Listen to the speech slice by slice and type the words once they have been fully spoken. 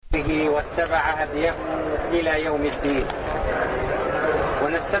بسنته واتبع هديه إلى يوم الدين.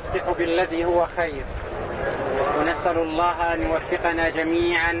 ونستفتح بالذي هو خير، ونسأل الله أن يوفقنا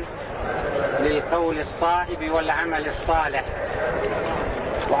جميعا للقول الصائب والعمل الصالح،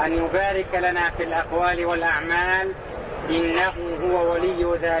 وأن يبارك لنا في الأقوال والأعمال، إنه هو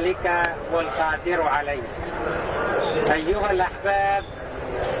ولي ذلك والقادر عليه. أيها الأحباب،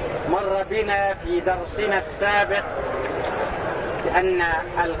 مر بنا في درسنا السابق أن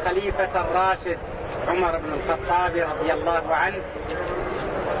الخليفة الراشد عمر بن الخطاب رضي الله عنه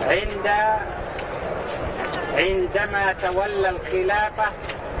عندما تولى الخلافة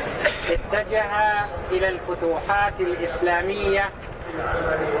اتجه إلى الفتوحات الإسلامية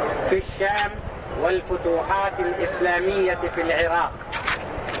في الشام والفتوحات الإسلامية في العراق،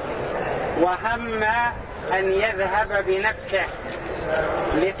 وهم أن يذهب بنفسه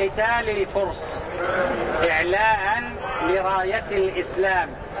لقتال الفرس إعلاء لراية الإسلام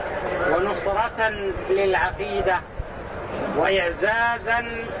ونصرة للعقيدة وإعزازا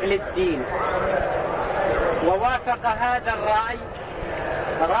للدين. ووافق هذا الرأي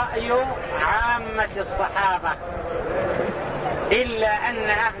رأي عامة الصحابة، إلا أن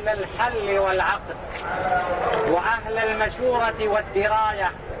أهل الحل والعقد وأهل المشورة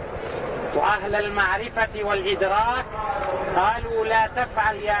والدراية وأهل المعرفة والإدراك قالوا لا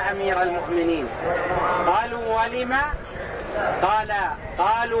تفعل يا أمير المؤمنين. قالوا ولما؟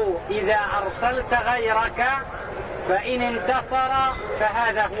 قالوا إذا أرسلت غيرك فإن انتصر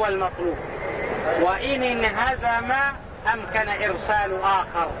فهذا هو المطلوب، وإن انهزم أمكن إرسال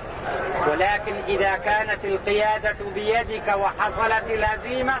آخر، ولكن إذا كانت القيادة بيدك وحصلت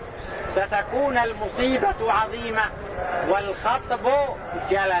الهزيمة ستكون المصيبة عظيمة والخطب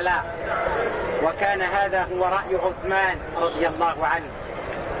جللا. وكان هذا هو رأي عثمان رضي الله عنه،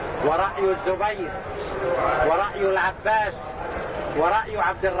 ورأي الزبير، ورأي العباس، ورأي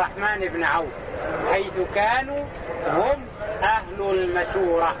عبد الرحمن بن عوف، حيث كانوا هم أهل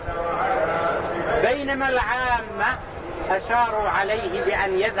المشورة. بينما العامة أشاروا عليه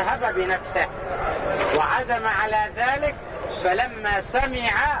بأن يذهب بنفسه، وعزم على ذلك، فلما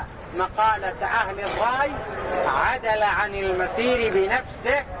سمع مقالة أهل الرأي عدل عن المسير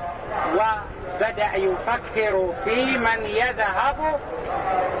بنفسه وبدأ يفكر في من يذهب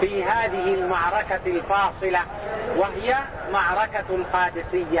في هذه المعركة الفاصلة، وهي معركة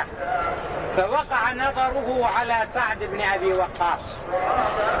القادسية. فوقع نظره على سعد بن أبي وقاص،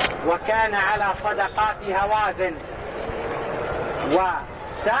 وكان على صدقات هوازن.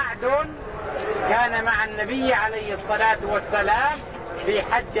 وسعد كان مع النبي عليه الصلاة والسلام في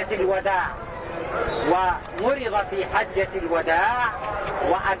حجة الوداع، ومرض في حجة الوداع،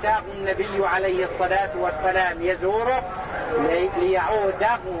 وأتاه النبي عليه الصلاة والسلام يزوره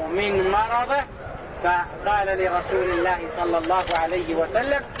ليعوده من مرضه، فقال لرسول الله صلى الله عليه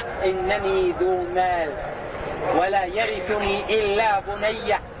وسلم: إنني ذو مال ولا يرثني إلا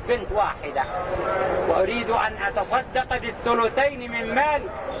بنية بنت واحدة، وأريد أن أتصدق بالثلثين من مالي.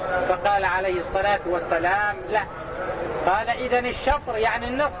 فقال عليه الصلاة والسلام: لا. قال: إذن الشطر يعني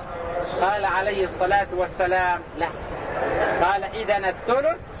النصف. قال عليه الصلاة والسلام: لا. قال: إذن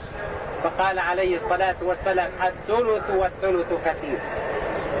الثلث. فقال عليه الصلاة والسلام: الثلث والثلث كثير.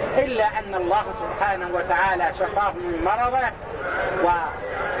 إلا أن الله سبحانه وتعالى شفاه من مرضه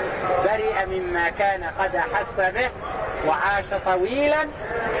وبرئ مما كان قد أحس به، وعاش طويلا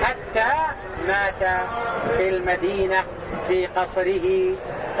حتى مات في المدينة في قصره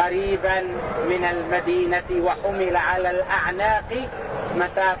قريبا من المدينة، وحمل على الأعناق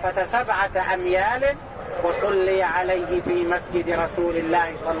مسافة 7 أميال، وصلي عليه في مسجد رسول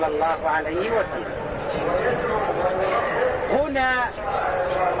الله صلى الله عليه وسلم. هنا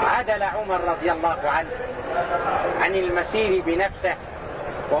عدل عمر رضي الله عنه عن المسير بنفسه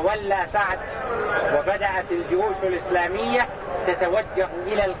وولى سعد، وبدأت الجيوش الإسلامية تتوجه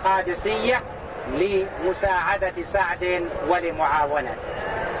إلى القادسية لمساعدة سعد ولمعاونته.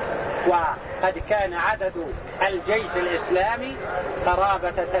 وقد كان عدد الجيش الإسلامي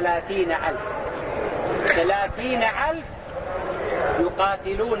قرابة 30,000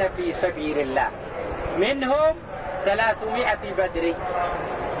 يقاتلون في سبيل الله، منهم 300 بدري،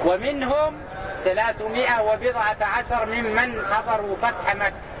 ومنهم 310 ممن حضروا فتح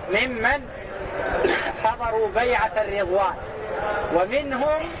مكة، ممن حضروا بيعة الرضوان،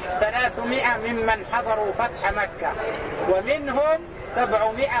 ومنهم 300 ممن حضروا فتح مكة، ومنهم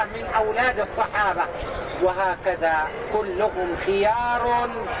 700 من أولاد الصحابة، وهكذا كلهم خيار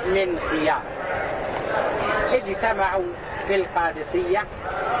من خيار. اجتمعوا في القادسية،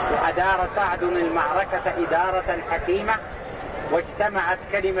 وأدار سعد المعركة إدارة حكيمة، واجتمعت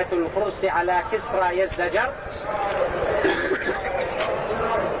كلمة الفرس على كسرى يزدجر،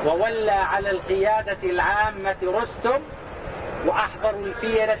 وولى على القيادة العامة رستم، وأحضروا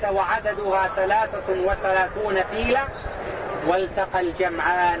الفيلة وعددها 33 فيلة، والتقى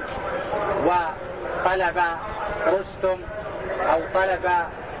الجمعان، وطلب رستم أو طلب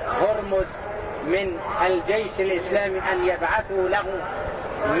هرمز من الجيش الإسلامي أن يبعثوا له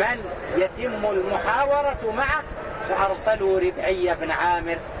من يتم المحاورة معه، فأرسلوا ربعي بن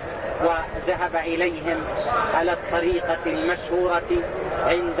عامر وذهب إليهم على الطريقة المشهورة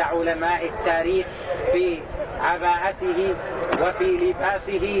عند علماء التاريخ في عباءته وفي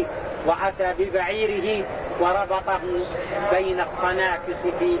لباسه، وأتى ببعيره وربطه بين الصنافس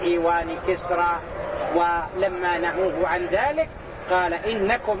في إيوان كسرى. ولما نهوه عن ذلك قال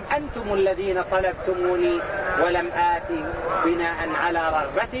إنكم أنتم الذين طلبتموني ولم آتي بناء على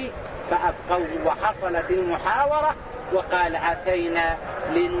رغبتي، فأبقوه وحصلت المحاورة، وقال أتينا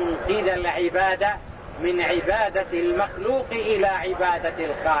لننقذ العبادة من عبادة المخلوق إلى عبادة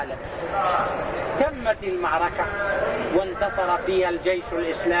الخالق. تمت المعركة وانتصر فيها الجيش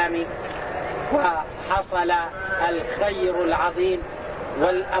الإسلامي، وحصل الخير العظيم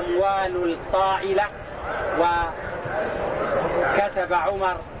والأموال الطائلة. وكتب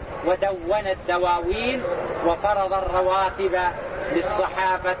عمر ودون الدواوين وفرض الرواتب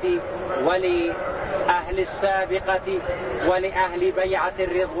للصحابة ولأهل السابقة ولأهل بيعة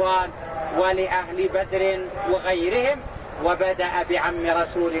الرضوان ولأهل بدر وغيرهم، وبدأ بعم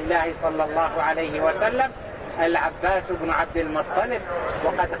رسول الله صلى الله عليه وسلم العباس بن عبد المطلب،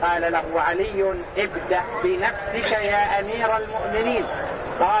 وقد قال له علي ابدأ بنفسك يا أمير المؤمنين،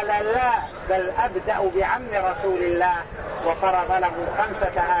 قال لا بل أبدأ بعم رسول الله، وفرض له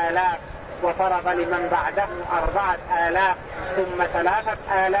 5000 وفرض لمن بعده 4000 ثم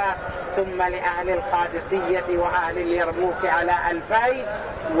 3000 ثم لأهل القادسية وأهل اليرموك على 2000،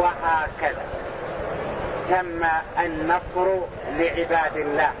 وهكذا تم النصر لعباد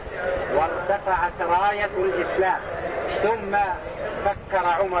الله وارتفعت راية الإسلام. ثم فكر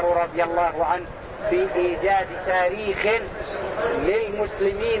عمر رضي الله عنه في إيجاد تاريخ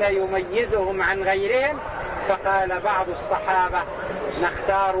للمسلمين يميزهم عن غيرهم، فقال بعض الصحابة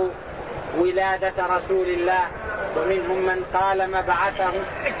نختار ولادة رسول الله، ومنهم من قال مبعثه،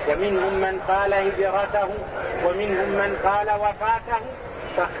 ومنهم من قال هجرته، ومنهم من قال وفاته،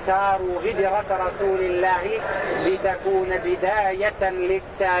 فاختاروا هجرة رسول الله لتكون بداية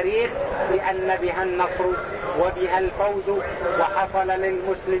للتاريخ، لأن بها النصر وبها الفوز، وحصل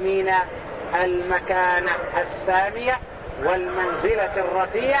للمسلمين المكانة السامية والمنزلة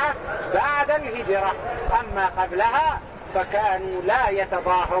الرفيعة بعد الهجرة. أما قبلها فكانوا لا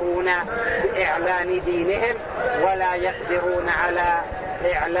يتظاهرون بإعلان دينهم ولا يقدرون على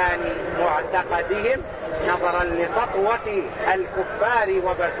إعلان معتقدهم نظرا لسطوة الكفار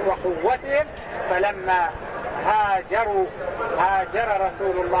وقوتهم. فلما هاجر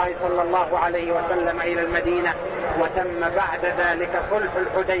رسول الله صلى الله عليه وسلم إلى المدينة، وتم بعد ذلك صلح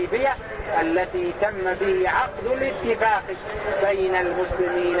الحديبية التي تم به عقد الاتفاق بين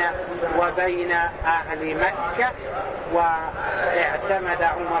المسلمين وبين أهل مكة، واعتمد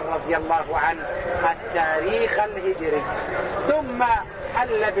عمر رضي الله عنه التاريخ الهجري. ثم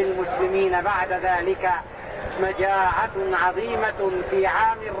حل بالمسلمين بعد ذلك مجاعة عظيمة في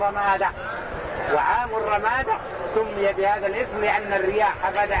عام الرمادة، وعام الرمادة سمي بهذا الاسم لأن الرياح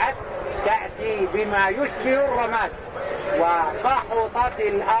بدأت تأتي بما يشبه الرماد، وصحطت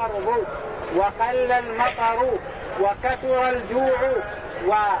الأرض وقل المطر وكثر الجوع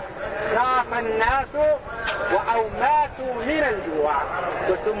وخاف الناس وأوماتوا من الجوع،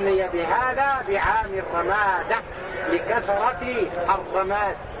 وسمي بهذا بعام الرمادة لكثرة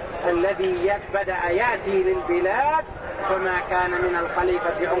الرماد الذي بدأ يأتي للبلاد. فما كان من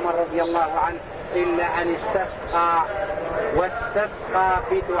الخليفة عمر رضي الله عنه إلا أن استسقى، واستسقى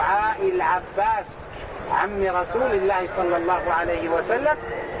بدعاء العباس عم رسول الله صلى الله عليه وسلم،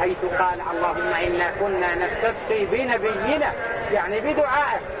 حيث قال اللهم إنا كنا نستسقي بنبينا، يعني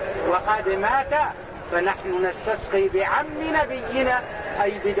بدعائه، وقد مات فنحن نستسقي بعم نبينا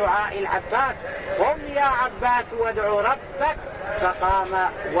أي بدعاء العباس، قم يا عباس وادعو ربك. فقام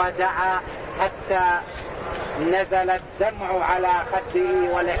ودعا حتى نزل الدمع على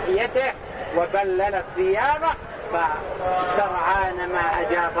خده ولحيته وبللت ثيابه، فسرعان ما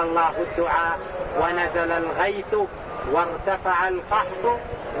أجاب الله الدعاء ونزل الغيث وارتفع القحط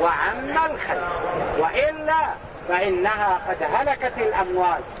وعم الخير، وإلا فإنها قد هلكت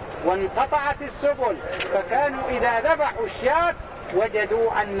الأموال وانقطعت السبل. فكانوا إذا ذبحوا الشاة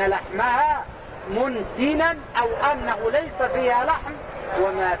وجدوا أن لحمها منتنا أو أنه ليس فيها لحم،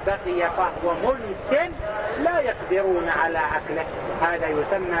 وما بقي فهو منتن لا يقدرون على أكله. هذا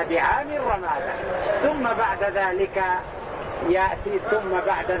يسمى بعام الرمادة. ثم بعد ذلك يأتي ثم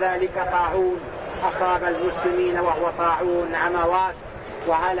بعد ذلك طاعون أصاب المسلمين وهو طاعون عمواس،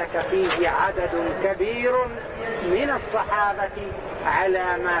 وهلك فيه عدد كبير من الصحابة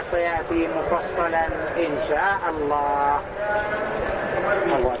على ما سيأتي مفصلا إن شاء الله.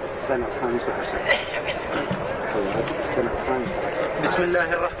 بسم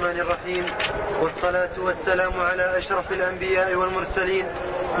الله الرحمن الرحيم، والصلاة والسلام على أشرف الأنبياء والمرسلين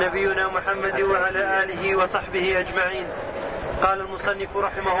نبينا محمد وعلى آله وصحبه أجمعين. قال المصنف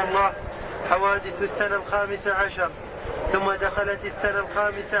رحمه الله: حوادث السنة 15، ثم دخلت السنة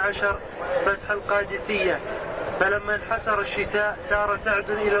 15 فتح القادسية. فلما انحسر الشتاء سار سعد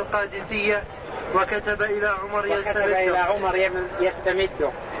إلى القادسية وكتب إلى عمر يستمده،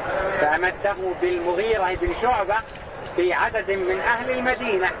 فأمده بالمغيرة بن شعبة في عدد من أهل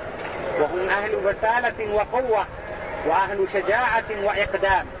المدينة، وهم أهل بسالة وقوة وأهل شجاعة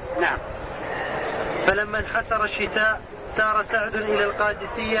وإقدام. نعم. فلما انحسر الشتاء سار سعد إلى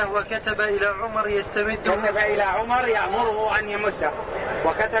القادسية وكتب إلى عمر يستمده، كتب إلى عمر يأمره أن يمده،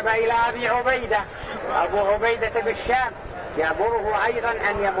 وكتب إلى أبي عبيدة، أبو عبيدة بالشام، يأمره أيضا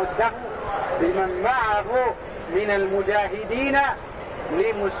أن يمده بمن معه من المجاهدين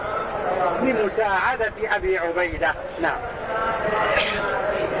لمساعدة أبي عبيدة. نعم.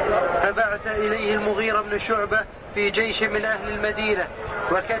 فبعث إليه المغيرة بن شعبة في جيش من أهل المدينة،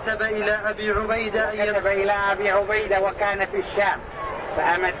 وكتب إلى أبي عبيدة وكان في الشام،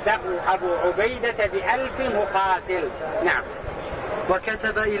 فأمده أبو عبيدة ب1000 مقاتل. نعم.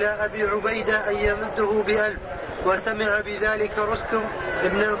 وكتب إلى أبي عبيدة أن يمده ب1000، وسمع بذلك رستم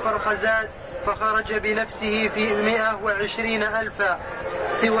بن الفرخزاد فخرج بنفسه في 120,000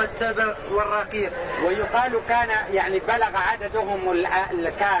 سوى التبع والرقيق. ويقال كان بلغ عددهم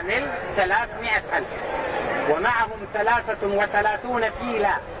الكامل 300,000، ومعهم 33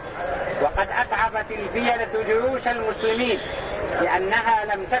 فيلا. وقد أتعبت الفيلة جيوش المسلمين لأنها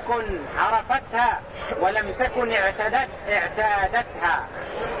لم تكن عرفتها ولم تكن اعتادتها.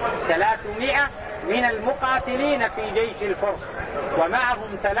 300 من المقاتلين في جيش الفرس،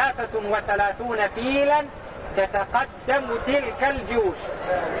 ومعهم 33 فيلا تتقدم تلك الجيوش.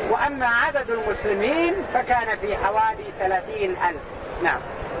 وأما عدد المسلمين فكان في حوالي 30,000. نعم.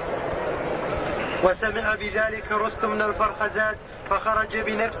 وسمع بذلك رستم بن الفرخزاد فخرج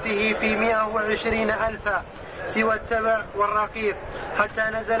بنفسه في 120,000 سوى التبع والرقيق، حتى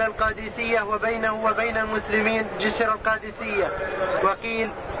نزل القادسية وبينه وبين المسلمين جسر القادسية.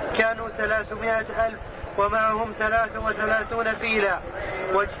 وقيل كانوا 300,000 ومعهم 33 فيلا،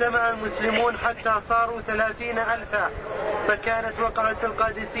 واجتمع المسلمون حتى صاروا 30,000. فكانت وقعة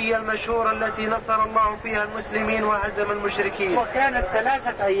القادسية المشهورة التي نصر الله فيها المسلمين وهزم المشركين. وكانت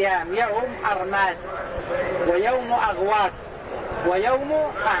 3 أيام، يوم أرماد ويوم أغواث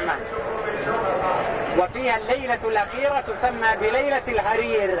ويوم أعماس، وفيها الليلة الأخيرة تسمى بليلة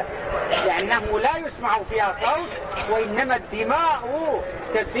الهرير، لأنه لا يسمع فيها صوت وإنما الدماء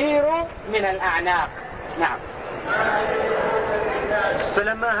تسير من الأعناق. نعم.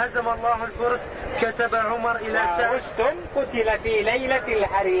 فلما هزم الله الفرس كتب عمر إلى سعد. رستم قتل في ليلة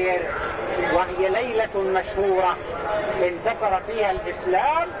الحرير، وهي ليلة مشهورة انتصر فيها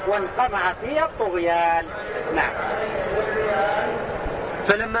الإسلام وانقمع فيها الطغيان. نعم.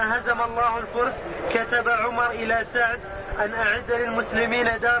 فلما هزم الله الفرس كتب عمر إلى سعد أن أعد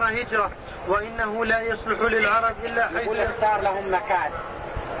للمسلمين دار هجرة، وإنه لا يصلح للعرب إلا حيث يختار لهم مكان،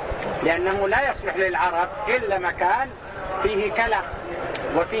 لأنه لا يصلح للعرب إلا مكان فيه كلى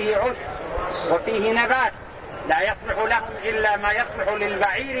وفيه عشب وفيه نبات، لا يصلح لهم إلا ما يصلح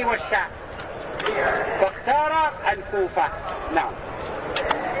للبعير والشاة، فاختار الكوفة. نعم.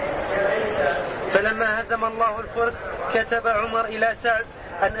 فلما هزم الله الفرس كتب عمر إلى سعد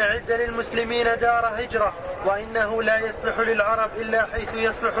أن أعد للمسلمين دار هجرة، وإنه لا يصلح للعرب إلا حيث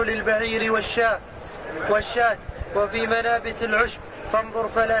يصلح للبعير والشاة وفي منابت العشب، فانظر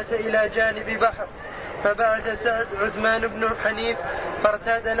فلات إلى جانب بحر. فبعد سعد عثمان بن حنيف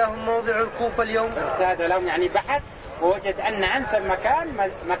فارتاد لهم موضع الكوفة اليوم. ارتاد لهم بحث ووجد أن أنسب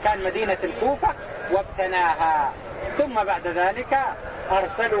مكان مدينة الكوفة وابتناها. ثم بعد ذلك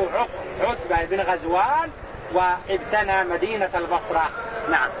أرسلوا عتبة بن غزوان وابتنى مدينة البصرة.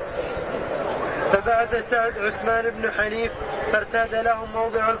 نعم. فبعد سعد عثمان بن حنيف فارتاد لهم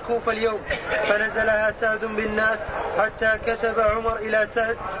موضع الكوفة اليوم، فنزلها سعد بالناس، حتى كتب عمر إلى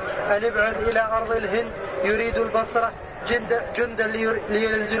سعد أن ابعث إلى أرض الهند يريد البصرة جندا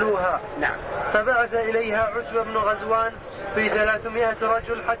لينزلوها. نعم. فبعث إليها عتبة بن غزوان في 300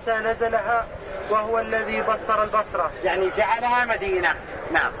 رجل حتى نزلها، وهو الذي بصر البصرة، جعلها مدينة.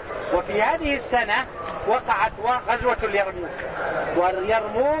 نعم. وفي هذه السنة وقعت غزوة اليرموك،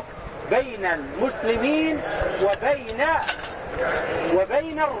 واليرموك بين المسلمين وبين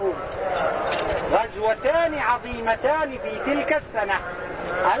وبين الروم غزوتان عظيمتان في تلك السنة،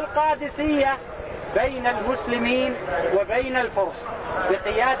 القادسية بين المسلمين وبين الفرس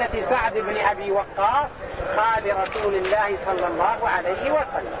بقيادة سعد بن أبي وقاص خال رسول الله صلى الله عليه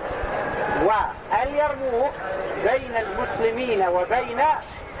وسلم، واليرموك بين المسلمين وبين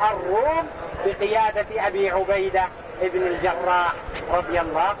الروم بقيادة أبي عبيدة ابن الجراح رضي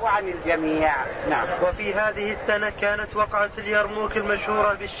الله عن الجميع. نعم. وفي هذه السنة كانت وقعة اليرموك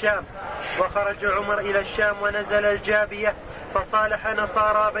المشهورة بالشام، وخرج عمر إلى الشام ونزل الجابية فصالح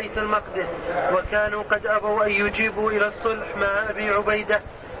نصارى بيت المقدس، وكانوا قد أبوا أن يجيبوا إلى الصلح مع أبي عبيدة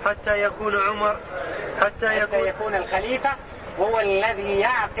حتى يكون الخليفة هو الذي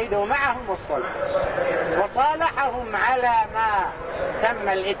يعقد معهم الصلح، وصالحهم على ما تم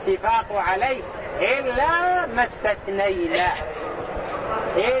الاتفاق عليه إلا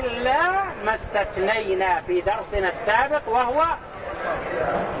ما استثنينا في درسنا السابق، وهو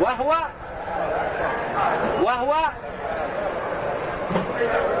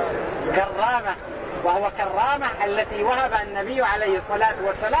كرامة التي وهب النبي عليه الصلاة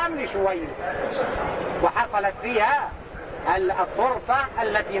والسلام لشويل، وحصلت فيها الطرفة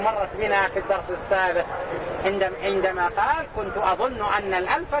التي مرت بنا في الدرس السابق عندما قال: كنت أظن أن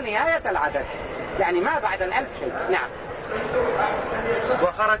 1000 نهاية العدد، يعني ما بعد 1000 شيء. نعم.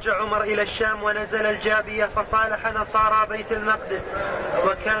 وخرج عمر إلى الشام ونزل الجابية فصالح نصارى بيت المقدس،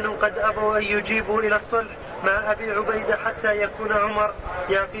 وكانوا قد أبوا أن يجيبوا إلى الصلح مع أبي عبيدة حتى يكون عمر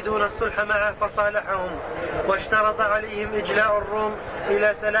يعقدون الصلح معه فصالحهم، واشترط عليهم إجلاء الروم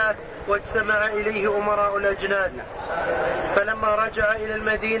إلى 3 واجتمع إليه أمراء الأجناد. فلما رجع إلى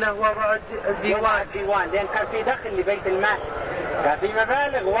المدينة وضع الديوان، لأن كان في دخل لبيت المال، كان في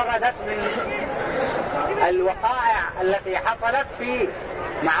مبالغ وردت من الوقائع التي حصلت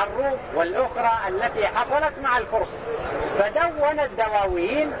مع الروم والأخرى التي حصلت مع الفرس، فدون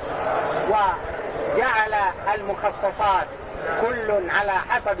الدواوين وجعل المخصصات كل على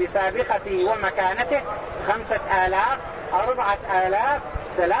حسب سابقته ومكانته: 5000 4000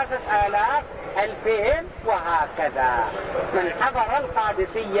 3000 2000 وهكذا. من حضر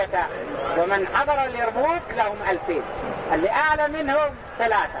القادسية ومن حضر اليرموك لهم 2000، اللي أعلى منهم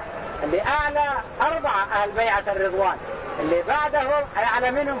 3، اللي أعلى 4 أهل بيعة الرضوان، اللي بعدهم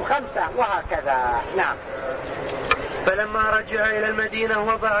أعلى منهم 5 وهكذا. نعم. فلما رجع إلى المدينة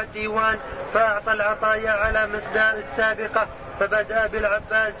وضع الديوان فأعطى العطايا على مقدار السابقة، فبدأ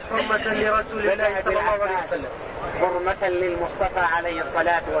بالعباس حرمة لرسول الله صلى الله عليه وسلم، حرمة للمصطفى عليه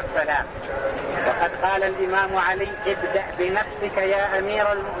الصلاة والسلام. وقد قال الإمام علي: ابدأ بنفسك يا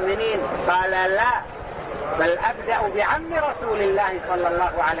أمير المؤمنين. قال: لا، بل أبدأ بعم رسول الله صلى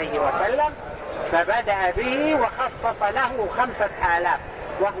الله عليه وسلم، فبدأ به وخصص له 5000،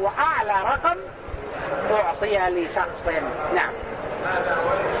 وهو أعلى رقم أعطي لشخص. نعم.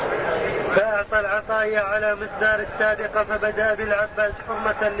 فأعطى العطايا على مقدار السابقة، فبدأ بالعباس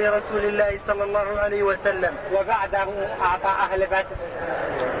حرمة لرسول الله صلى الله عليه وسلم. وبعده أعطى أهل بدر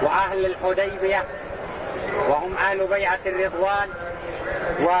وأهل الحديبية، وهم أهل بيعة الرضوان،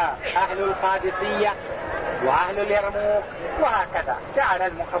 وأهل القادسية، وأهل اليرموك، وهكذا جعل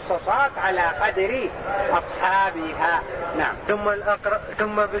المخصصات على قدر أصحابها. نعم.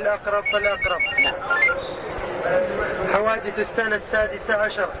 ثم بالأقرب فالأقرب. نعم. حوادث السنة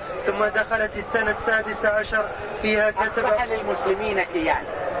 16، ثم دخلت السنة 16 فيها كتب أصبح للمسلمين كيان.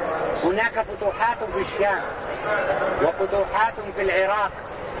 هناك فتوحات في الشام، وفتوحات في العراق،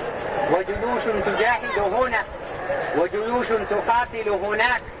 وجيوش تجاهد هنا، وجيوش تقاتل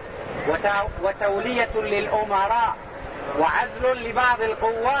هناك، وتولية للأمراء، وعزل لبعض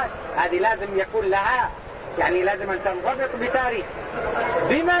القوات. هذه لازم يكون لها، يعني لازم أن تنضبط بتاريخ.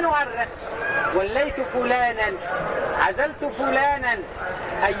 بما نؤرخ؟ وليت فلانا، عزلت فلانا،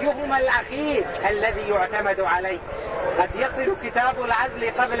 أيهما الأخير الذي يعتمد عليه؟ قد يصل كتاب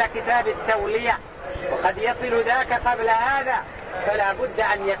العزل قبل كتاب التولية، وقد يصل ذاك قبل هذا، فلا بد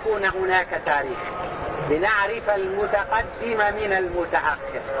أن يكون هناك تاريخ لنعرف المتقدم من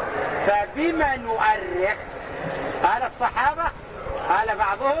المتأخر. فبما نؤرخ؟ قال الصحابة، قال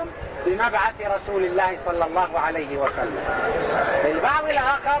بعضهم بمبعث رسول الله صلى الله عليه وسلم. البعض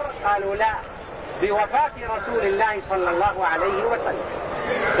الآخر قالوا لا، بوفاة رسول الله صلى الله عليه وسلم.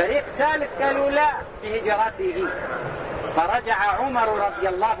 فريق ثالث قالوا لا، بهجرته. فرجع عمر رضي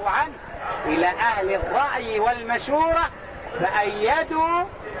الله عنه إلى أهل الرأي والمشورة فأيدوا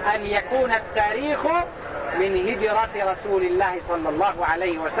أن يكون التاريخ من هجرة رسول الله صلى الله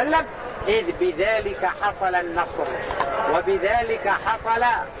عليه وسلم، إذ بذلك حصل النصر، وبذلك حصل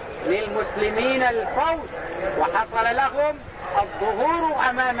للمسلمين الفوز، وحصل لهم الظهور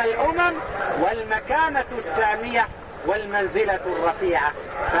أمام الأمم والمكانة السامية والمنزلة الرفيعة،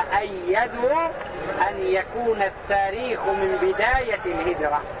 فأيدوا أن يكون التاريخ من بداية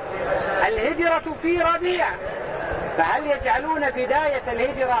الهجرة. الهجرة في ربيع، فهل يجعلون بداية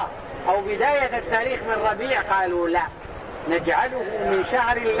الهجرة أو بداية التاريخ من ربيع؟ قالوا لا، نجعله من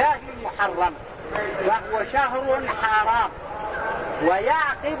شهر الله المحرم، فهو شهر حرام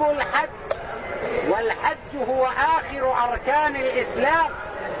ويعقب الحج، والحج هو آخر أركان الإسلام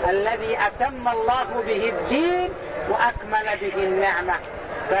الذي أتم الله به الدين وأكمل به النعمة،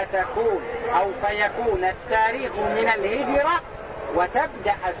 فيكون التاريخ من الهجرة،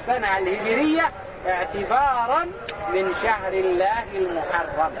 وتبدأ السنة الهجرية اعتبارا من شهر الله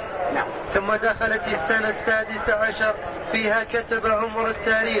المحرم. نعم. ثم دخلت السنة 16 فيها كتب عمر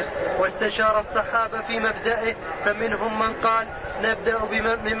التاريخ واستشار الصحابة في مبدئه، فمنهم من قال نبدأ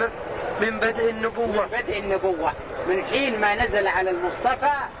من بدء النبوة، من حين ما نزل على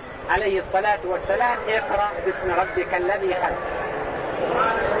المصطفى عليه الصلاة والسلام اقرأ باسم ربك الذي خلق.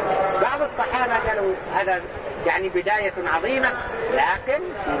 بعض الصحابة قالوا هذا يعني بداية عظيمة، لكن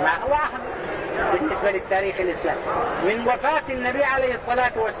ما هو أهم بالنسبة للتاريخ الإسلامي من وفاة النبي عليه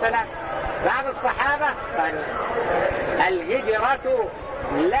الصلاة والسلام. بعض الصحابة قال الهجرة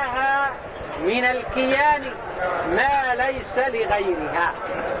لها من الكيان ما ليس لغيرها.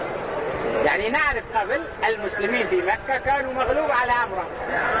 يعني نعرف قبل المسلمين في مكة كانوا مغلوب على أمرهم،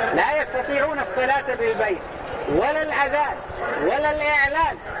 لا يستطيعون الصلاة بالبيت ولا الأذان ولا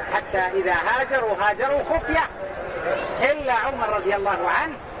الإعلان، حتى إذا هاجروا خفية، إلا عمر رضي الله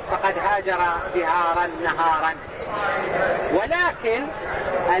عنه فقد هاجر بهارا نهارا. ولكن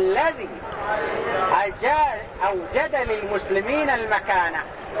الذي أوجد للمسلمين المكانة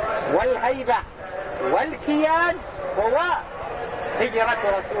والهيبة والكيان هو هجرة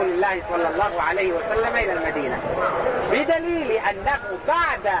رسول الله صلى الله عليه وسلم إلى المدينة، بدليل أنه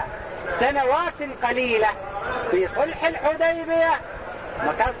بعد سنوات قليلة في صلح الحديبية،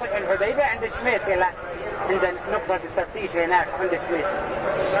 مكان صلح الحديبية عند شميس، عند نقطة التفتيش هناك عند شميس،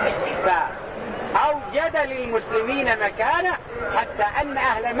 فأوجد للمسلمين مكانة حتى أن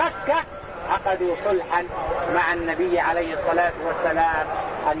أهل مكة عقدوا صلحا مع النبي عليه الصلاة والسلام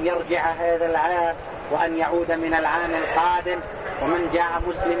أن يرجع هذا العام وأن يعود من العام القادم، ومن جاء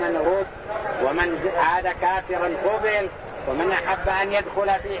مسلما رد، ومن عاد كافرا قبل، ومن أحب أن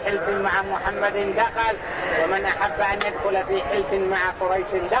يدخل في حلف مع محمد دخل، ومن أحب أن يدخل في حلف مع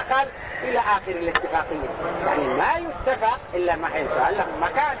قريش دخل، إلى آخر الاتفاقية. يعني ما يتفق إلا ما يسأل لهم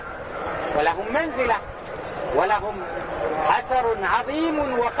مكان ولهم منزلة ولهم أثر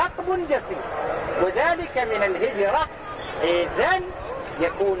عظيم وخطب جسيم، وذلك من الهجرة. إذن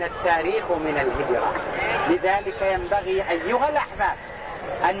يكون التاريخ من الهجرة. لذلك ينبغي أيها الأحباب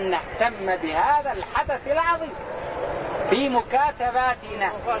أن نهتم بهذا الحدث العظيم في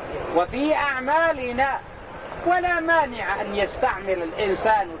مكاتباتنا وفي أعمالنا، ولا مانع أن يستعمل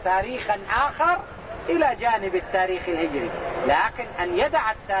الإنسان تاريخا آخر إلى جانب التاريخ الهجري، لكن أن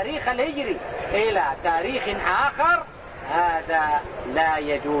يدع التاريخ الهجري إلى تاريخ آخر هذا لا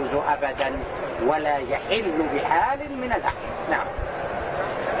يجوز أبدا ولا يحل بحال من الأحوال. نعم.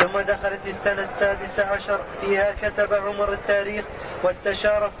 ثم دخلت السنة 16 فيها كتب عمر التاريخ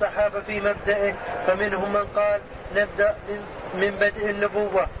واستشار الصحابة في مبدئه، فمنهم من قال نبدأ من بدء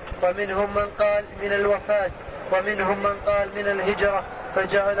النبوة، ومنهم من قال من الوفاة، ومنهم من قال من الهجرة،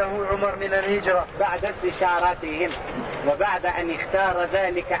 فجعله عمر من الهجرة. بعد استشارتهم وبعد أن اختار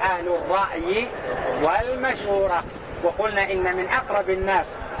ذلك أهل الرأي والمشورة، وقلنا إن من أقرب الناس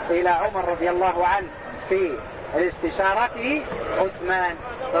إلى عمر رضي الله عنه في استشارته عثمان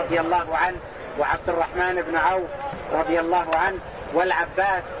رضي الله عنه، وعبد الرحمن بن عوف رضي الله عنه،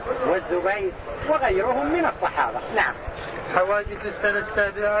 والعباس والزبير وغيرهم من الصحابة. نعم. حوادث السنة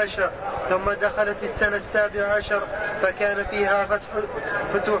 17. ثم دخلت السنة 17 فكان فيها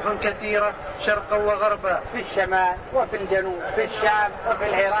فتوح كثيرة شرقا وغربا، في الشمال وفي الجنوب، في الشام وفي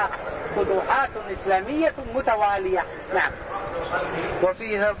العراق، فتوحات إسلامية متوالية. نعم.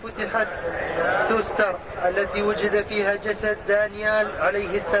 وفيها فتحت تستر التي وجد فيها جسد دانيال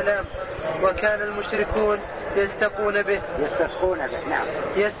عليه السلام، وكان المشركون يستسقون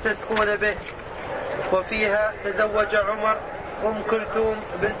به. وفيها تزوج عمر كلثوم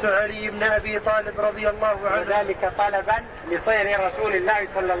بنت علي بن أبي طالب رضي الله عنه، وذلك طلبا لصير رسول الله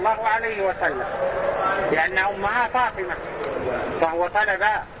صلى الله عليه وسلم، لأن أمها فاطمة، فهو طلب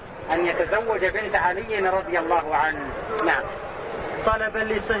أن يتزوج بنت علي رضي الله عنه. نعم. طلبا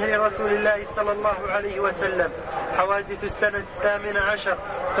لصهر رسول الله صلى الله عليه وسلم. حوادث السنة 18.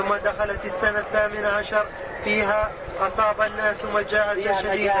 ثم دخلت السنة 18 فيها أصاب الناس مجاعة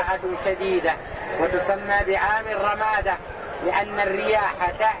شديدة وتسمى بعام الرمادة، لأن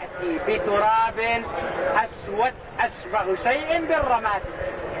الرياح تأتي بتراب أسود أشبه شيء بالرماد،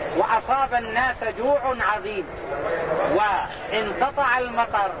 وأصاب الناس جوع عظيم، وانقطع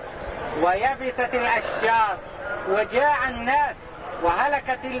المطر، ويبست الأشجار، وجاع الناس،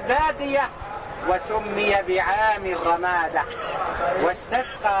 وهلكت البادية، وسمي بعام الرمادة.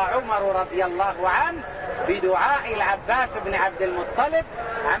 واستسقى عمر رضي الله عنه بدعاء العباس بن عبد المطلب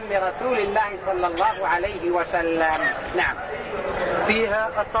عم رسول الله صلى الله عليه وسلم. نعم.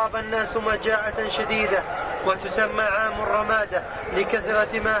 فيها أصاب الناس مجاعة شديدة، وتسمى عام الرمادة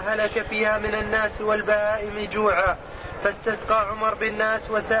لكثرة ما هلك فيها من الناس والبهائم جوعا. فاستسقى عمر بالناس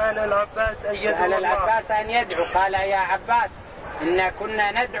وسأل العباس أن يدعو الله. العباس أن يدعو، قال يا عباس إنا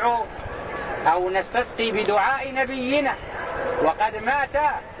كنا ندعو أو نستسقي بدعاء نبينا وقد مات،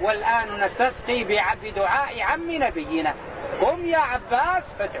 والآن نستسقي بدعاء عم نبينا، قم يا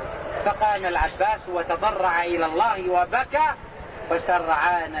عباس فادعو. فقام العباس وتضرع إلى الله وبكى،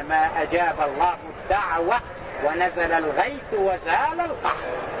 فسرعان ما أجاب الله الدعوة ونزل الغيث وزال القحط.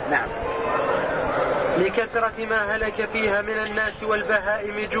 نعم. لكثرة ما هلك فيها من الناس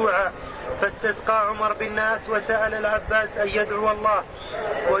والبهائم جوعا. فاستسقى عمر بالناس وسأل العباس أن يدعو الله،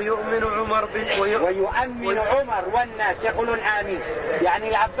 ويؤمن عمر ويؤمن عمر والناس يقولون آمين، يعني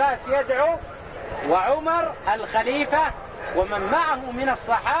العباس يدعو وعمر الخليفة ومن معه من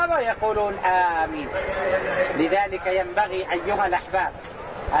الصحابة يقولون آمين. لذلك ينبغي أيها الأحباب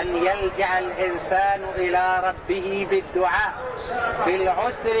أن يلجأ الإنسان إلى ربه بالدعاء في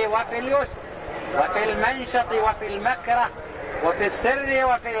العسر وفي اليسر، وفي المنشط وفي المكره، وفي السر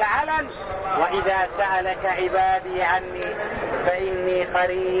وفي العلن. وإذا سألك عبادي عني فإني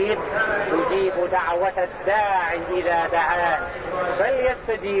قريب أجيب دعوة الداعي إذا دعان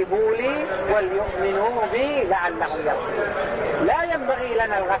فليستجيبوا لي وليؤمنوا بي لعلهم يرشدون. لا ينبغي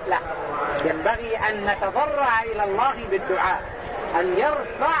لنا الغفلة، ينبغي أن نتضرع إلى الله بالدعاء، أن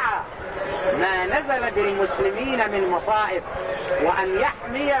يرفع ما نزل بالمسلمين من مصائب، وأن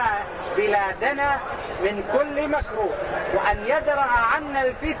يحمي بلادنا من كل مكروه، وأن يدرأ عنا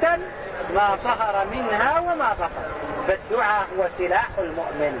الفتن ما ظهر منها وما بطن. فالدعاء هو سلاح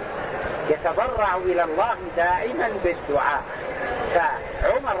المؤمن، يتضرع إلى الله دائما بالدعاء.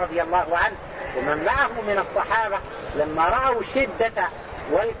 فعمر رضي الله عنه ومن معه من الصحابة لما رأوا شدة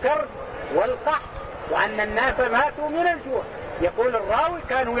والكرب والقحط وأن الناس ماتوا من الجوع، يقول الراوي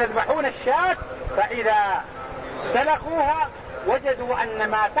كانوا يذبحون الشاة فإذا سلخوها وجدوا أن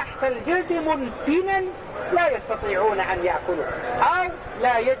ما تحت الجلد منتنا لا يستطيعون أن يأكلوا، أو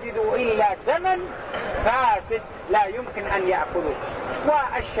لا يجدوا إلا دما فاسد لا يمكن أن يأكلوا.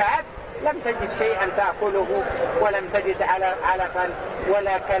 والشعب لم تجد شيئا تأكله، ولم تجد علفا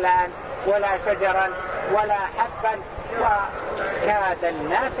ولا كلان ولا شجرا ولا حبا، وكاد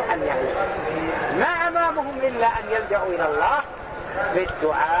الناس أن يهلكوا. ما أمامهم إلا أن يلجأوا إلى الله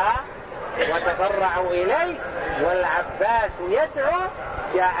بالدعاء وتضرعوا إليه، والعباس يدعو،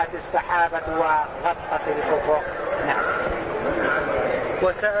 جاءت السحابة وغطت الأفق. نعم.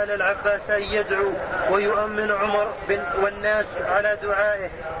 وسأل العباس أن يدعو ويؤمن عمر والناس على دعائه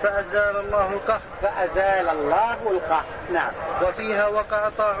فأزال الله القحط. فأزال الله القحط. نعم. وفيها وقع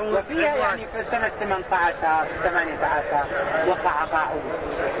طاعون. وفيها يعني في سنة 18 وقع طاعون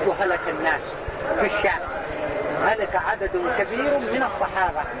وهلك الناس في الشام، هلك عدد كبير من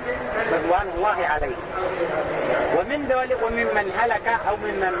الصحابة رضوان الله عليهم. ومن ذلك وممن هلك أو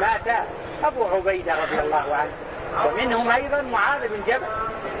ممن مات أبو عبيدة رضي الله عنه، ومنهم أيضا معاذ بن جبل.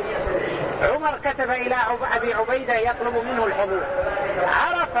 عمر كتب إلى أبي عبيدة يطلب منه الحضور،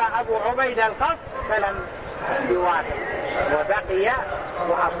 عرف أبو عبيدة القصد فلم يوافق وبقي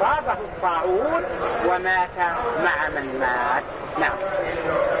وأصابه الطاعون ومات مع من مات. نعم.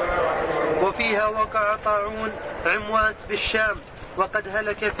 وفيها وقع طاعون عمواس بالشام، وقد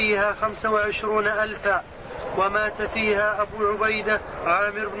هلك فيها 25,000، ومات فيها أبو عبيدة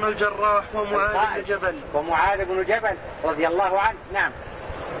عامر بن الجراح ومعاذ بن جبل رضي الله عنه. نعم.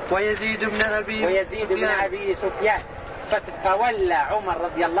 ويزيد بن أبي سفيان. فتولى عمر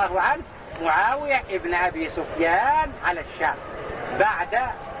رضي الله عنه معاوية ابن أبي سفيان على الشام بعد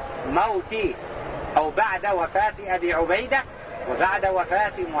موت أو بعد وفاة أبي عبيدة، وبعد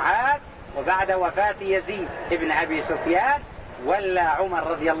وفاة معاذ، وبعد وفاة يزيد ابن أبي سفيان، ولى عمر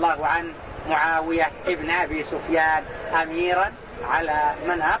رضي الله عنه معاوية ابن أبي سفيان أميرا على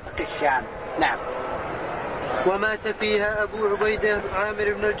مناطق الشام. نعم. ومات فيها أبو عبيدة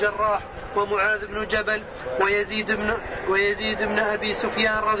عامر بن الجراح ومعاذ بن جبل ويزيد بن أبي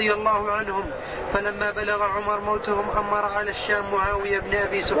سفيان رضي الله عنهم. فلما بلغ عمر موتهم أمر على الشام معاوية بن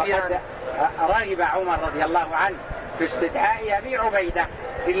أبي سفيان. رغب عمر رضي الله عنه في استدعاء أبي عبيدة،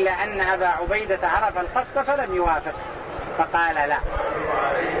 إلا أن أبا عبيدة عرف القصد فلم يوافق، فقال لا،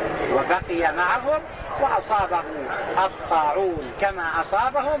 وبقي معهم وأصابه الطاعون كما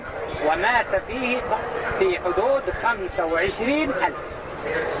أصابهم، ومات فيه في حدود 25,000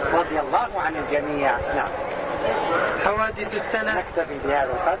 رضي الله عن الجميع. نعم. حوادث السنة. نكتفي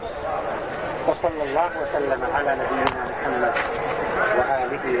بهذا القدر، وصلى الله وسلم على نبينا محمد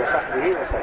وآله وصحبه وسلم.